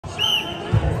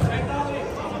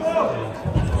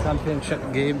Championship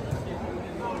game.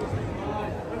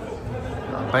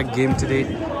 A big game today.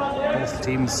 Both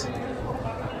teams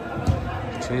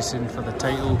chasing for the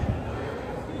title.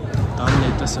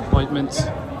 Darnley Disappointments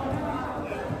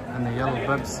and the Yellow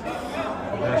Bibs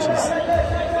versus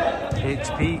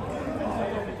HP.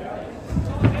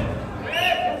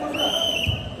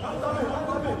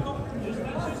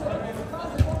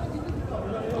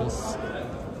 Both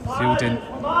fielding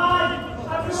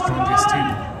the strongest team.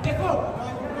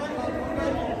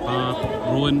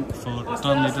 Rowan for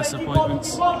Darnley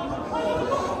Disappointments.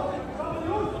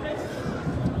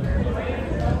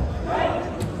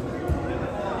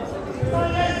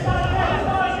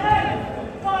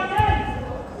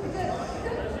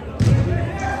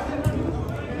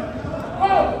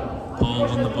 Paul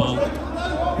on the ball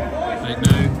right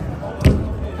now.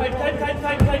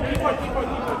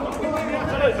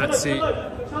 Fitzy,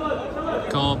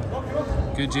 Cobb,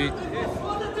 Guji,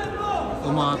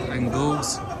 Omar and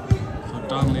goals for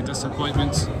Darnley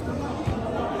Disappointments.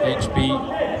 HB,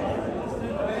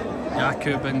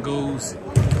 Jakub and goals.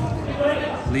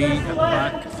 Lee at the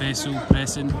back, Faisal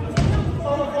pressing,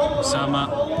 Osama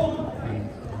and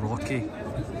Rocky.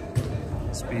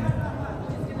 It's been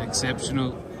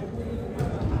exceptional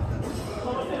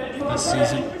this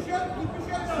season.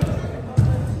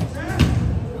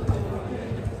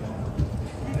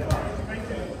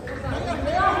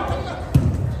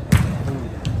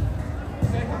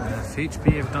 If HP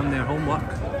have done their homework,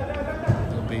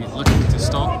 they'll be looking to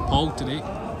stop Paul today.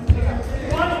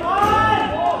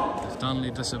 If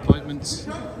Darnley Disappointments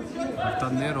have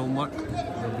done their homework,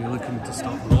 they'll be looking to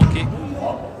stop Rocky.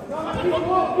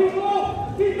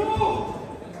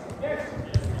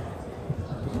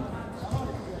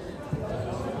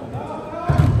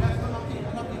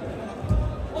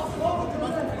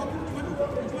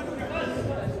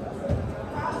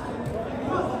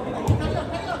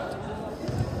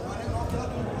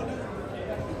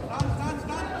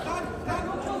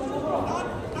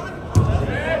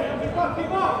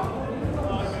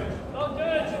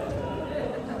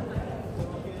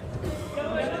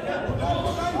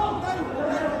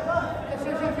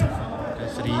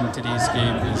 In today's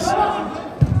game is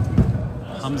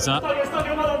Hamza.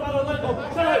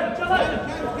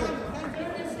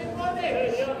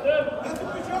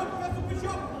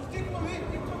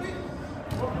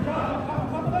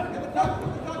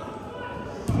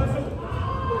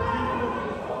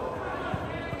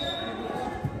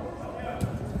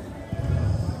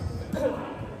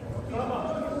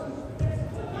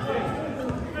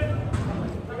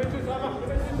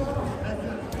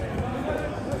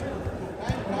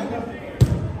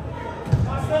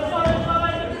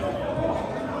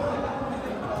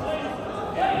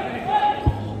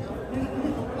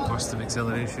 Burst of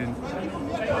acceleration.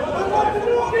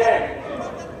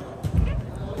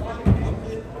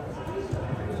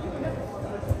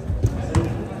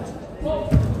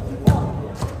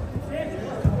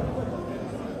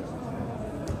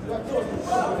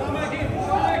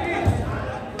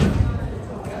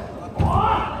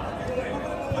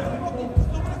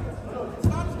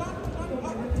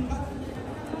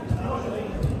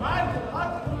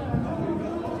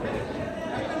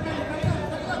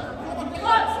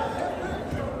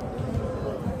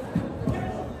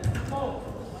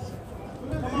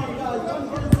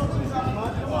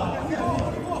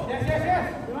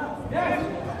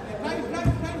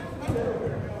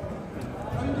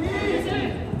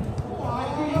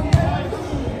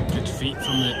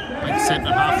 From the big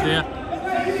centre half there.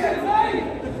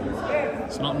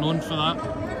 It's not known for that.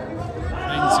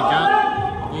 Finds the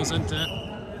gap, goes into it,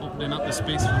 opening up the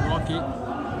space for Rocky.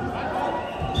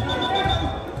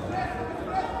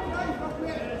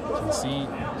 You can see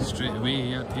straight away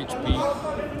here HP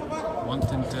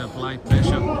wanting to apply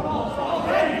pressure.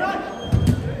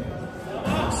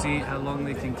 We'll see how long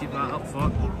they can keep that up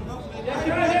for.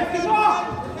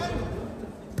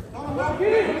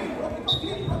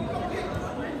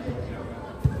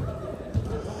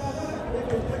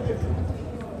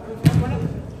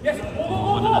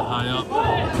 One and a high up.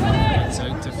 It's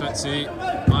out to Fitzy.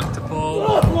 Back to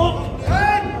Paul.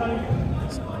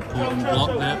 It's an important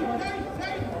block there.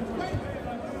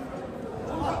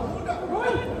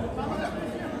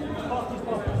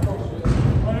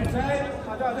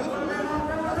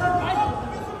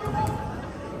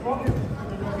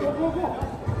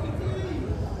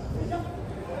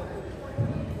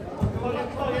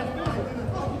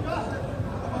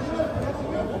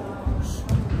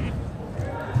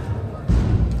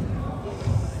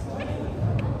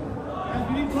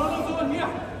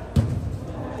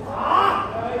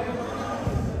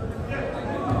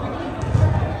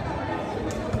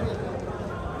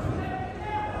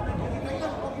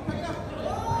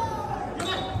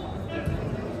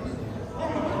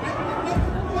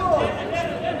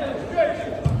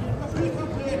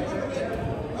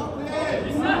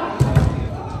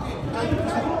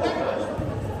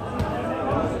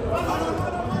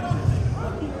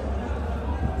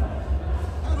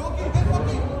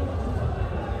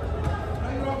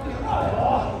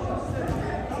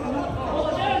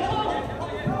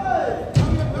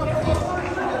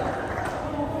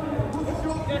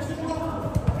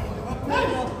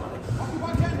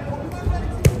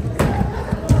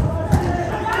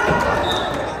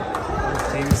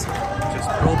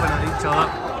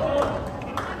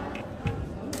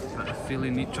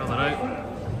 feeling each other out.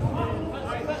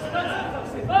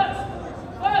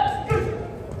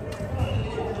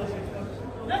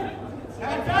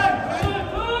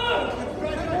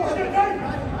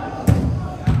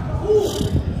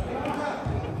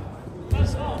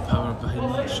 Power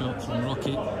behind that shot from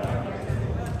Rocky.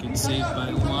 Good save by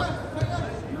Omar.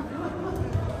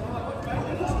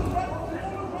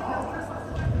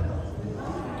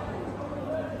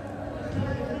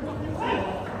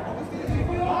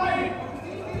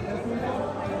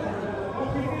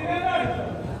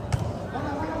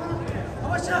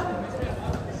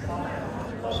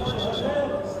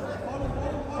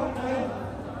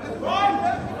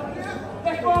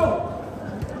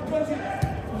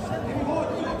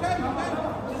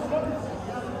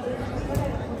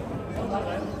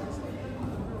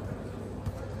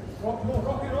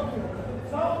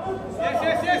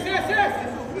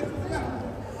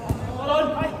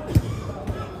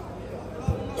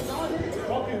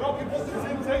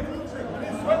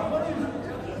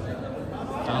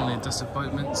 Darnley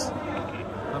Disappointments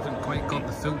haven't quite got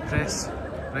the full press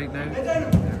right now.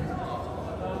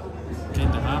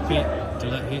 Kind of happy to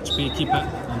let HP keep it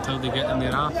until they get in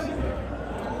their half. It's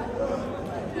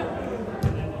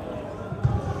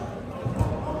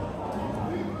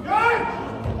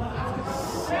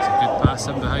a good pass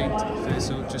in behind.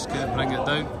 Faisal just can't bring it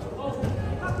down.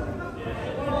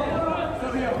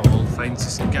 Ball finds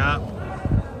us a gap.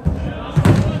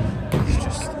 He's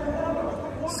just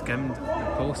skimmed the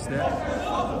post there.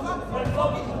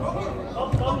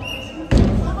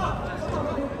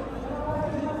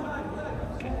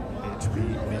 HP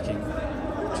making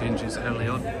changes early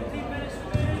on.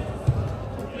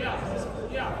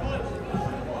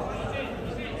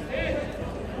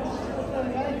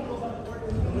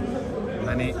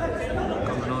 Many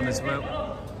coming on as well.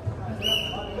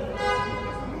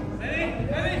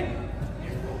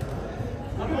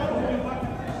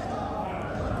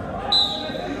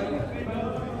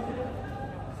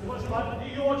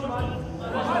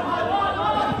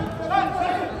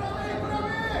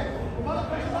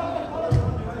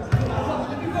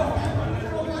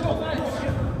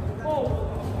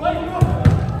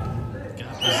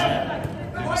 Gap is there.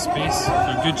 There's space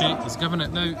for Gucci. He's giving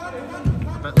it now. A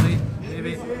bit late,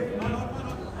 maybe.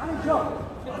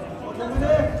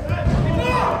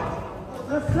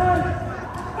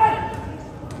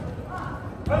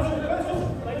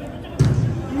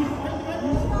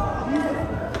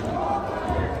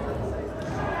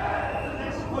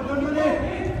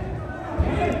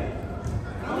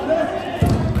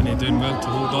 And he's doing well to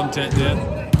hold on to it there.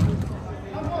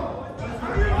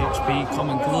 HP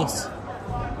coming close.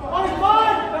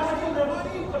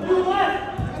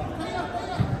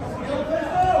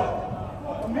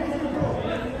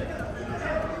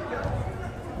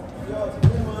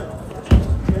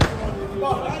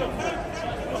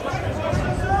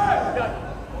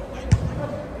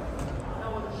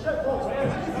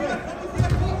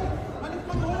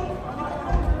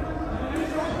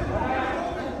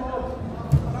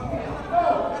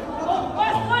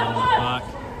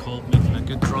 Making a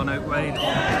good run out wide.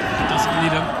 Doesn't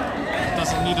need him.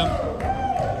 Doesn't need him.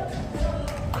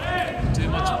 Too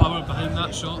much power behind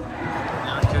that shot.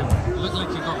 Yakub looked like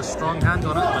he got a strong hand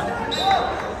on it, but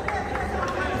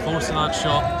forcing that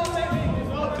shot.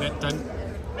 Crept in.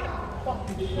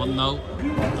 1-0.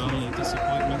 Darnley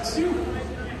Disappointments.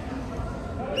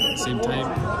 At the same time,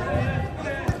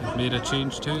 they've made a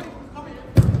change too.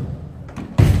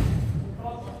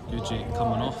 Gucci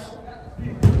coming off.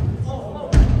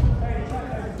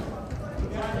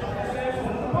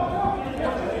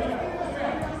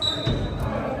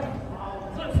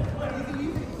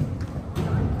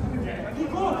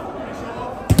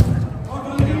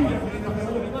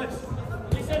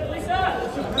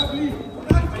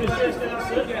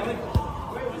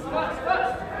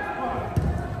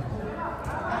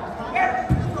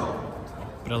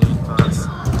 Brilliant pass.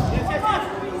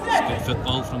 It's good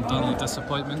football from Darnley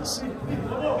Disappointments.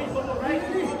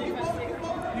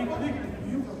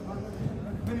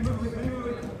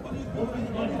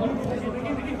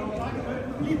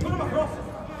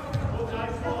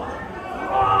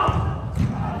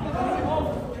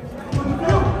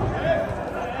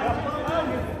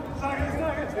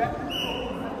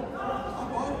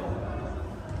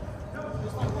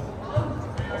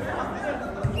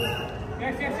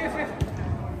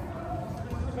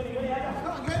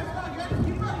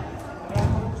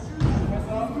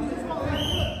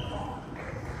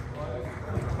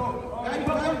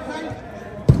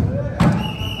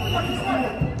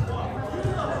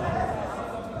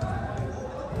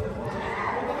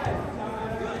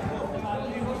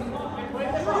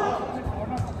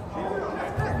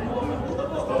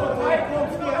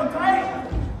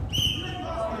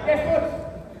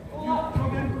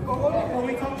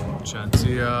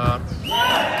 Yeah.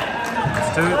 That's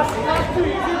two.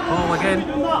 Ball again.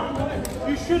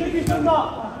 You shouldn't be done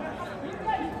that.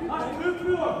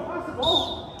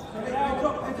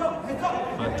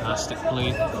 Fantastic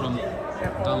play from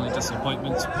Darnley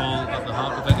Disappointments. Ball at the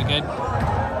heart of it again.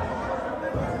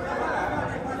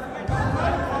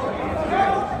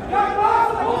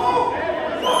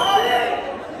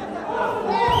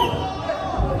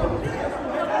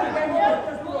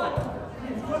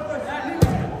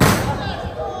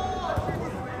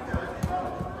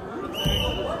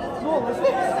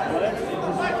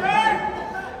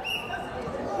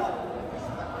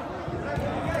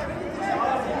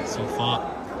 So far,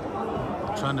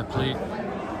 trying to play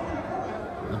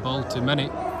the ball too many.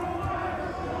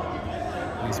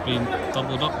 He's been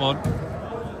doubled up on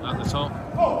at the top.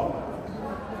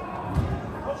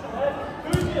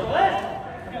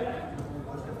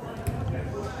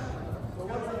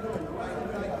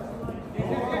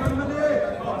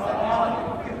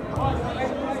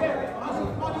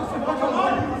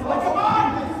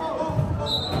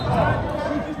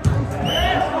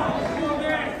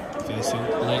 Facing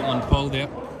late on Paul there.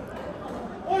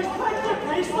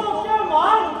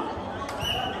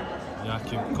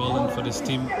 Jakob calling for his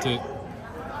team to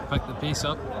pick the pace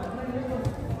up.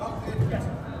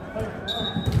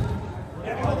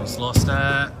 He's lost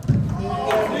it.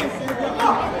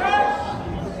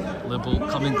 Libel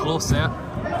coming close there.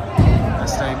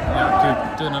 This time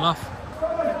Jakob doing enough.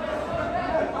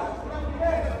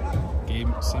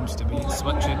 Game seems to be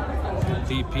switching.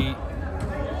 DP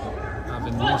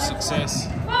having more success,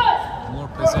 more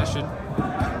possession.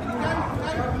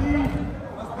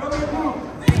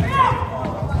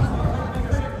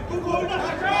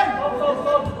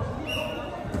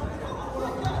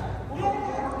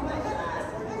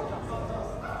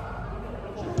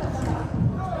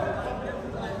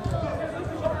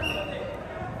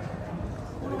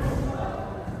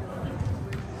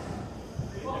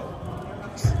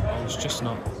 's just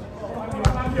not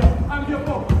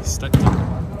sticking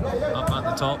up at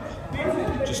the top,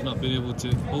 just not being able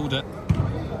to hold it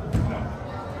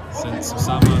since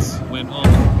Osama's went off.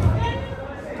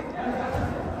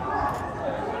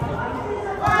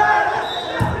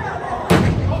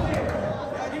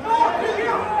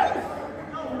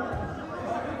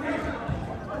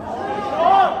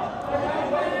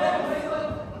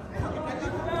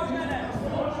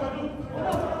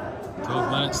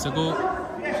 To go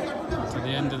to the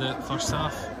end of the first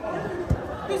half.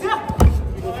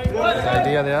 Good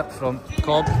idea there from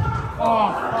Cobb.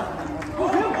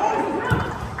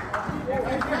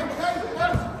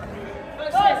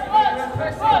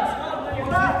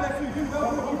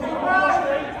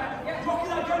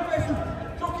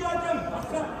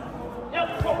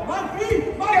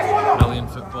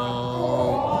 Brilliant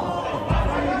football.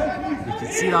 You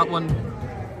can see that one.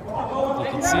 You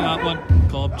can see that one.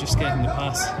 Cobb just getting the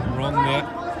pass wrong there.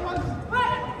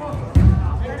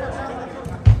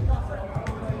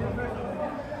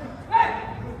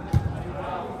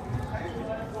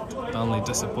 Darnley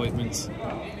Disappointments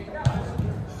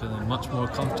feeling much more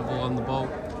comfortable on the ball,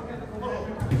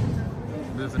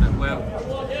 moving it well.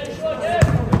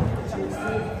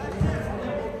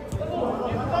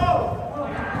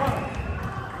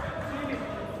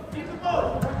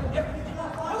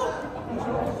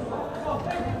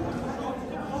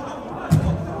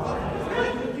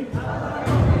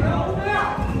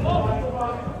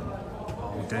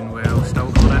 Doing well,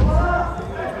 still got it.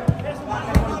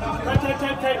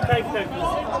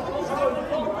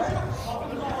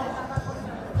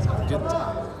 Good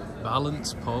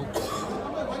balance, Paul.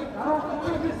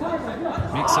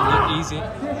 Makes it look easy.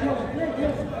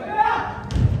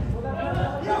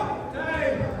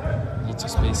 Lots of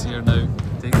space here now.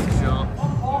 Takes the shot.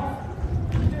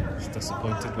 He's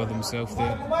disappointed with himself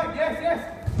there.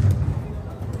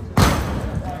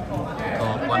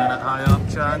 Winning it high up,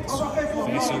 chance.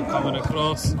 Faisal coming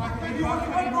across.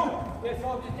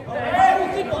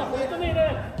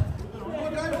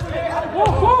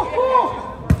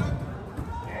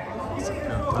 It's a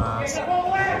good pass.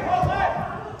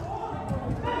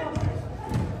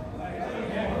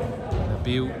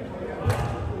 Nabil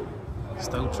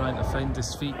still trying to find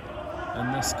his feet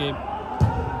in this game.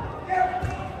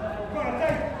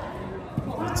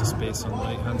 Lots of space on the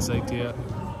right hand side here.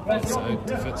 Gets it out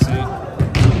to Fitzy.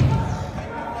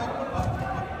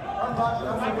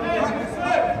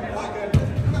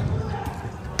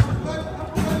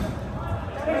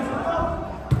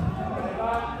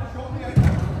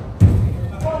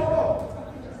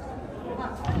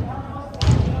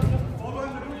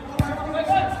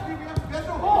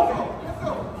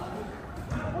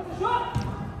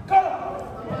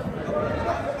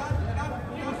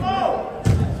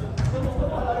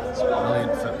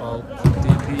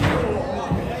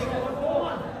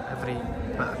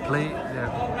 play,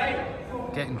 they're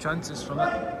getting chances from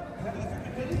it.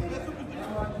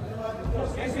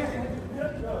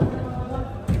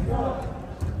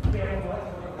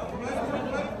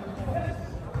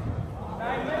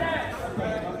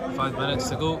 Five minutes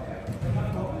to go.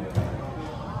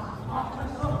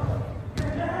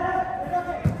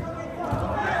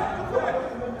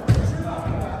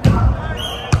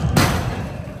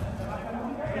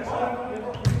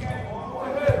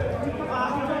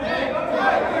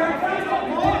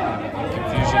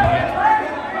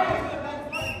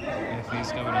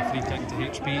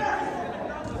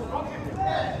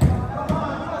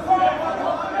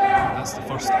 That's the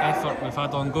first effort we've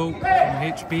had on goal from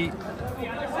HB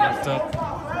after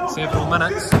several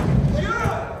minutes.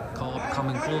 Call up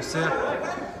coming close there.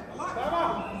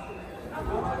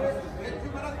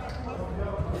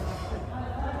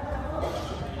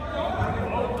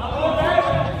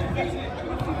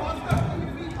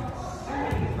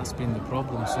 That's been the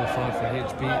problem so far for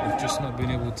HB. They've just not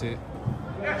been able to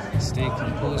stay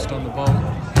composed on the ball,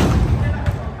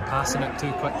 passing it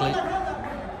too quickly.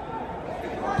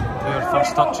 Poor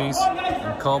first touches,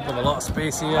 and Cobb with a lot of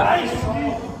space here.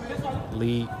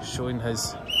 Lee showing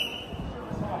his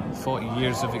 40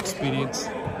 years of experience.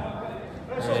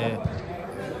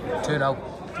 2-0.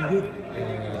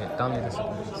 Darnley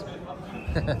Disappointments.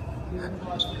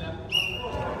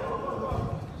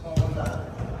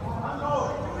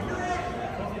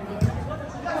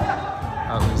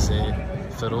 That was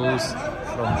Feroz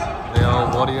from Real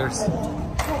Warriors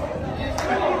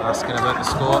asking about the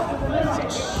score.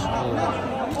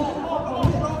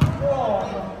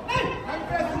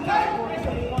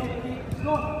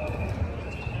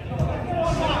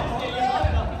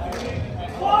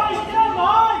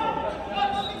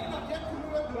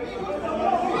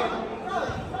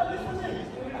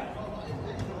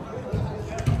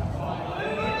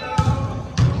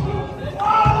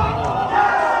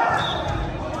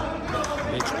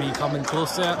 HB coming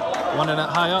closer, wanting it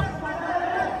higher.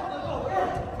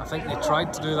 I think they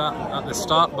tried to do that at the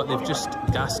start, but they've just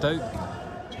gassed out.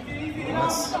 And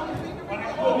that's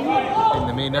been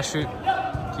the main issue,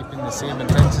 keeping the same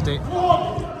intensity.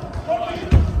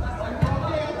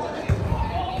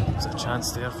 There's a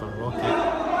chance there for Rocky,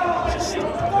 just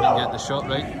couldn't get the shot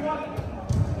right.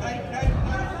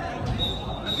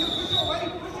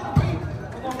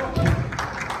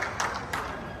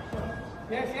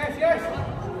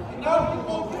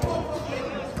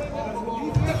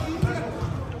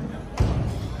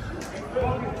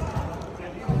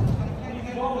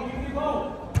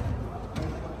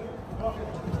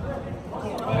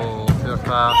 Oh, poor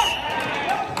pass.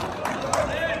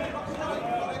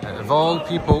 Out of all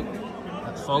people,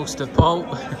 it falls to Paul.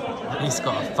 He's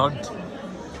got a third.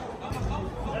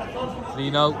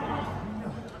 3-0.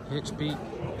 HB.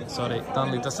 Sorry,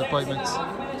 Darnley Disappointments.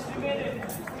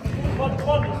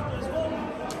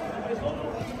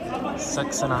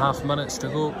 6.5 minutes to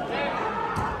go.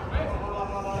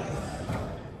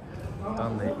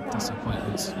 Darnley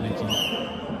Disappointments making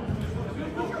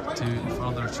 2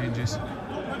 further changes.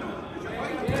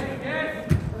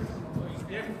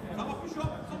 Again,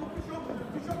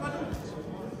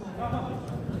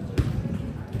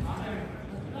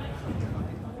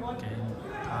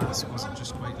 pass wasn't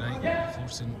just quite right,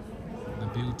 forcing the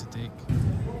Beal to take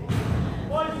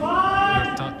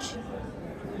their touch.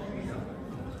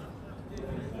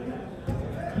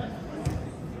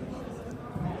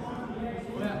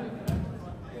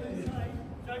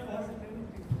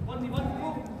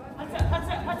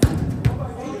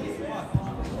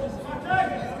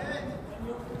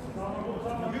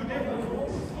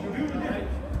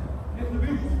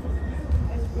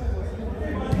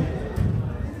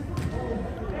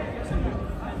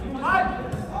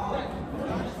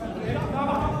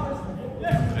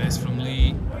 Press from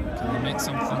Lee, can they make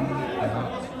something?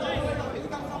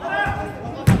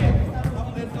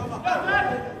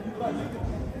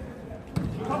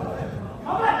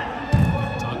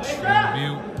 Touch from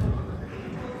Beal.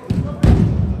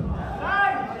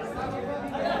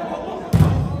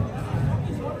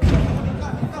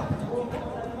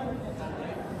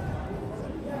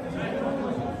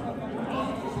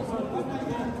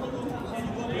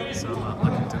 So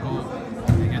looking to go,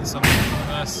 can they get something from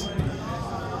this?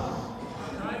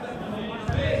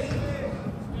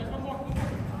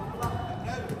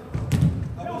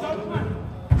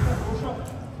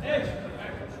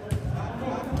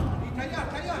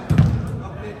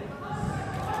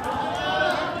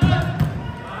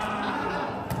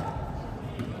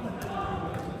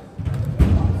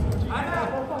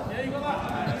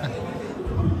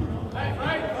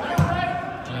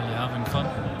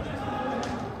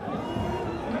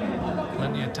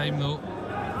 time though.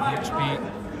 HP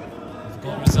have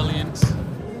got resilience.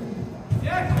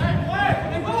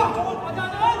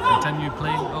 Continue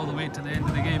playing all the way to the end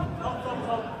of the game.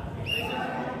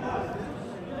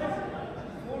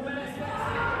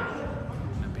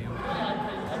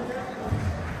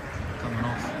 Coming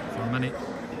off for a minute.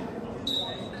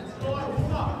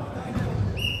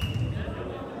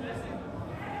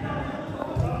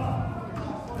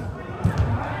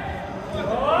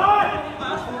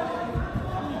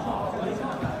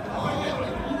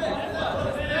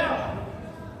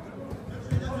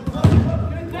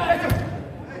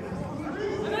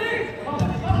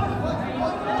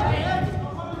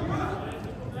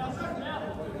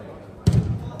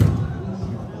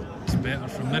 Better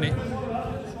for a minute.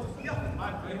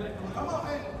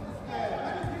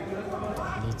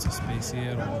 Loads of space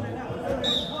here.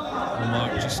 Omar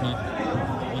just not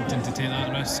wanting to take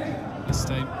that risk this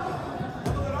time.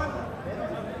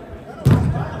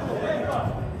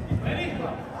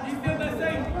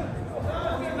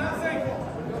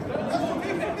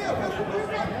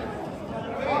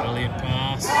 Brilliant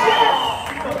pass.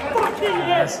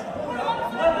 Yes.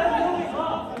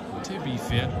 To be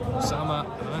fair, Osama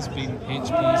has been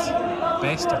HP's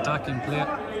best attacking player.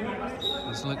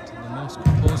 He's looked the most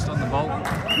composed on the ball.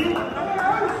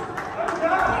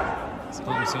 He's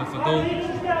got himself a goal.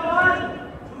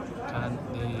 Can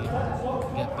they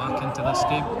get back into this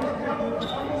game?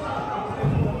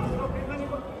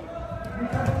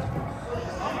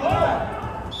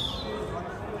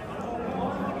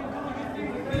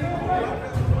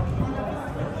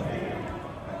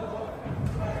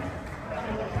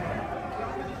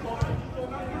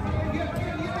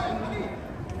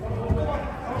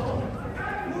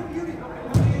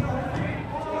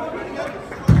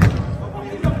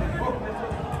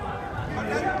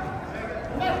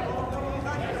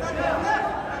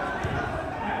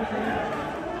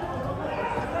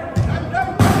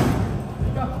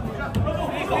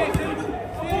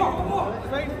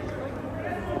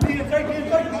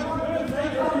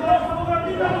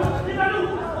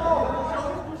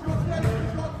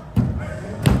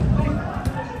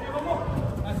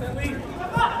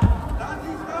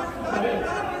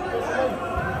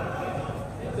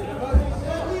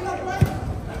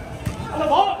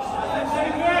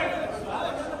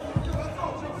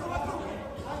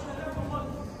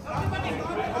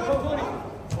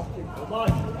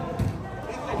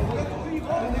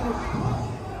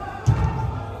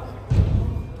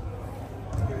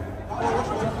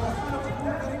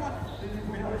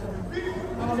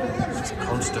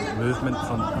 Constant movement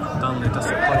from Darnley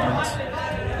Disappointments.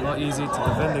 Not easy to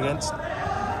defend against.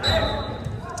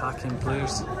 Attacking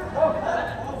players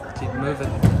keep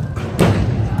moving.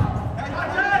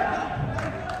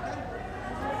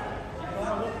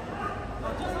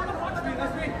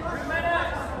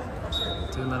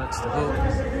 Two minutes to go.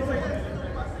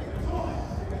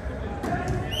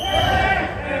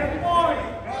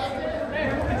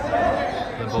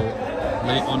 The ball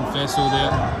late on Vessel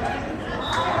there.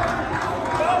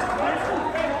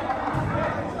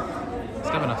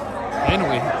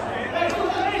 Anyway, I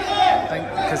think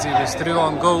because he was through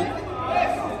on goal,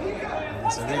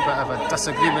 there's a wee bit of a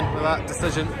disagreement with that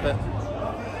decision, but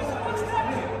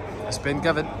it's been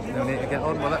given. They'll need to get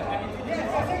on with it.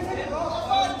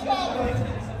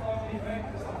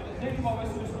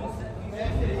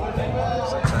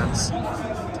 There's a chance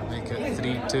to make it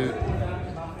 3-2.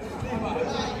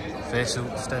 Vessel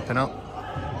stepping up.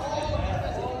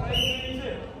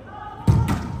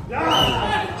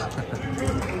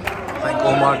 I think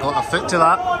Omar got a foot to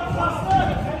that.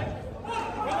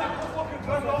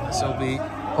 This will be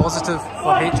positive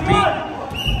for HP.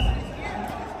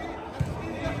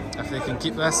 If they can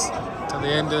keep this to the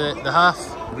end of the half,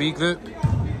 regroup.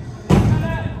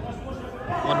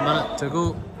 1 minute to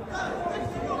go.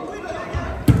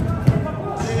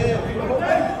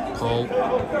 Paul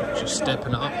just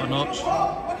stepping it up a notch.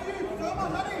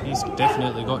 He's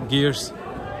definitely got gears.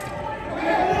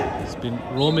 He's been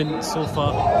roaming so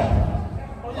far.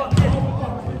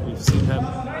 We've seen him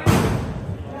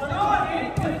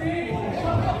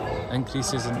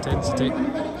increase his intensity.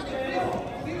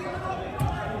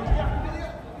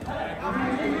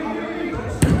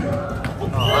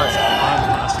 Oh, that's a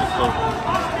fantastic goal.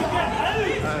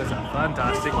 That is a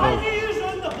fantastic goal.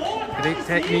 Great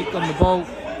technique on the ball.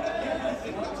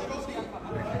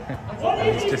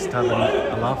 He's just having a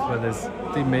laugh with his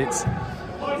teammates.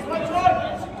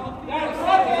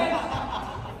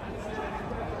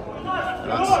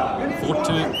 That's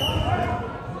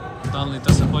 4-2. Darnley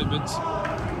Disappointments.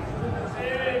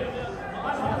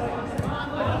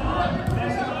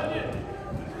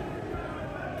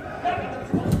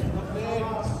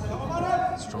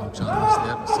 No chance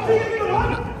there, so 1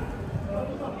 minute.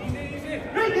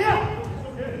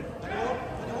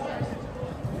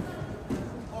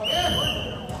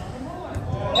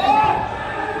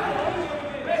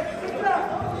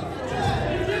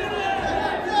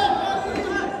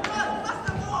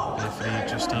 Referee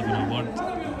just having a word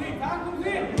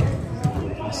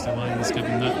as to why he's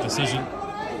given that decision.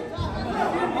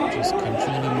 Just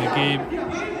controlling the game.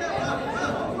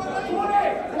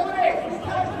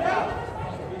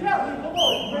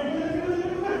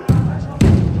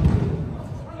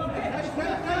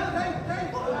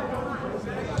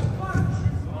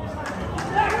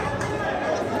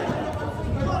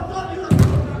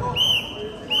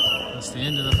 That's the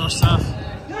end of the first half.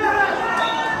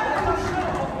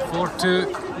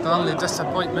 4-2, Darnley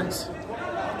Disappointments.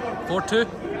 4-2?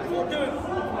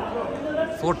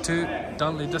 4-2,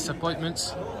 Darnley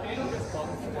Disappointments.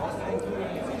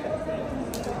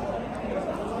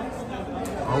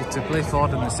 All to play for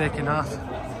in the second half.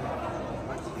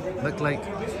 Look like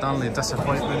Darnley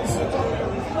Disappointments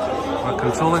are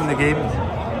controlling the game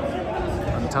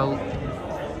until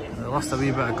they lost a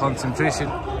wee bit of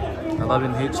concentration.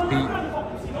 11 HP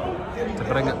to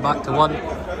bring it back to 1.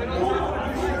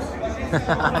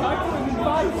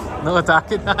 No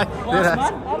attacking.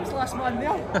 Last man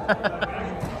there.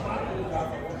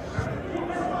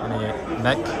 And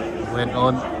Nick went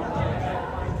on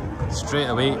straight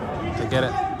away to get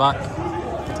it back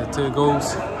to 2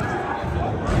 goals.